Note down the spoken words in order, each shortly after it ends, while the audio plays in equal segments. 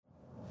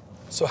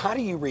So how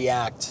do you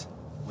react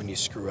when you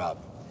screw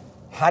up?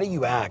 How do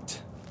you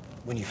act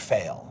when you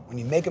fail, when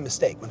you make a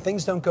mistake, when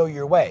things don't go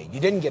your way? You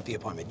didn't get the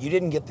appointment, you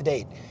didn't get the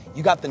date,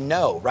 you got the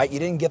no, right? You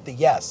didn't get the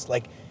yes.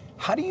 Like,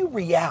 how do you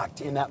react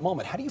in that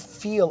moment? How do you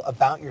feel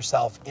about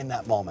yourself in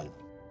that moment?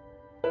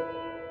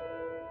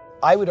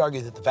 I would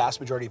argue that the vast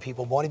majority of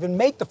people won't even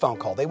make the phone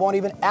call. They won't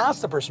even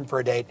ask the person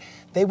for a date.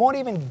 They won't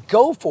even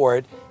go for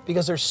it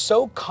because they're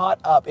so caught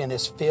up in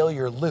this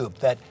failure loop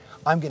that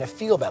I'm gonna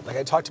feel bad. Like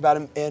I talked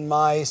about in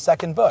my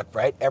second book,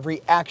 right?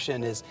 Every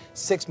action is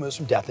 6 moves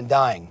from death and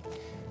dying.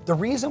 The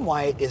reason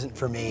why it isn't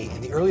for me,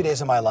 in the early days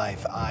of my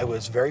life, I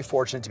was very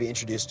fortunate to be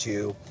introduced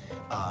to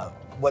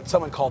what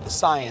someone called the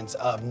science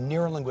of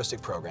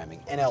neuro-linguistic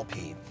programming,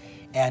 NLP.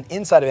 And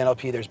inside of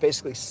NLP, there's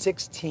basically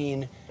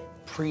 16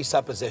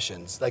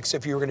 presuppositions. Like, so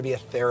if you were gonna be a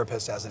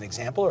therapist as an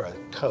example, or a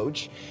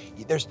coach,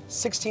 there's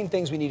 16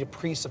 things we need to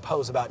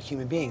presuppose about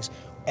human beings.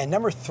 And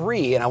number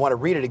 3, and I wanna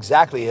read it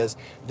exactly, is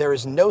there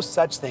is no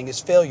such thing as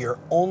failure,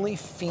 only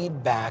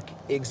feedback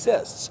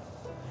exists.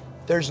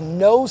 There's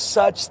no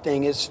such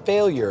thing as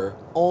failure,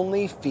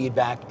 only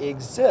feedback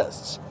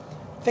exists.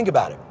 Think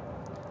about it.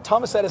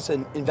 Thomas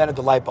Edison invented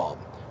the light bulb.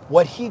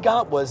 What he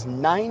got was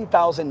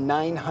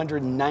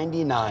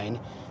 9,999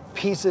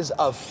 pieces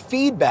of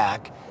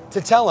feedback to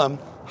tell him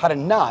how to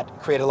not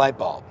create a light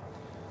bulb.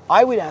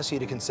 I would ask you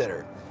to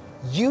consider,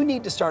 you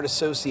need to start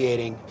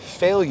associating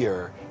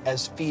failure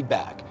as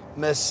feedback,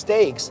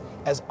 mistakes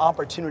as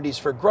opportunities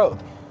for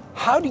growth.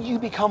 How do you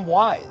become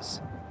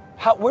wise?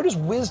 Where does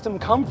wisdom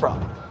come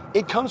from?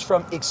 It comes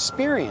from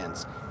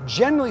experience.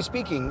 Generally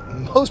speaking,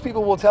 most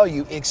people will tell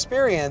you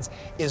experience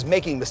is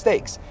making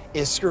mistakes,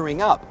 is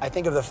screwing up. I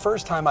think of the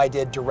first time I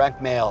did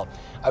direct mail.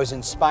 I was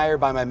inspired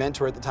by my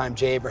mentor at the time,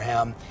 Jay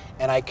Abraham,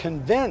 and I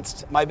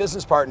convinced my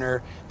business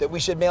partner that we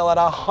should mail out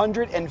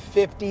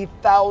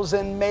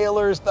 150,000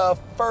 mailers the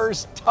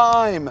first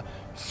time.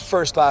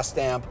 First class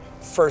stamp,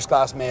 first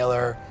class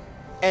mailer,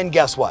 and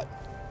guess what?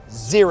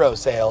 0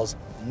 sales,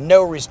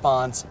 no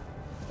response.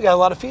 We got a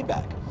lot of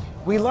feedback.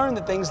 We learned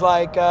that things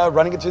like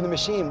running it through the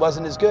machine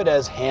wasn't as good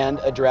as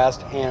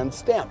hand-addressed,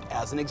 hand-stamped,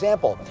 as an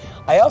example.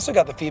 I also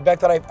got the feedback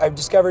that I've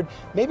discovered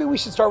maybe we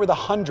should start with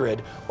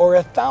 100 or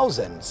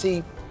 1,000.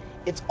 See,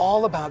 it's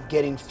all about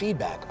getting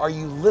feedback. Are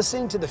you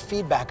listening to the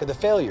feedback of the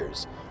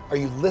failures? Are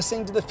you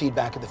listening to the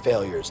feedback of the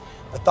failures?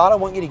 The thought I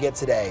want you to get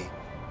today,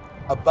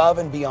 above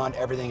and beyond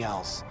everything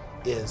else,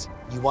 is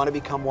you want to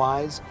become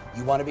wise,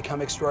 you want to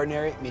become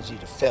extraordinary, it means you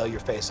need to fail your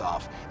face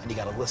off, and you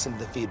got to listen to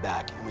the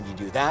feedback, and when you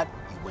do that,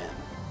 you win.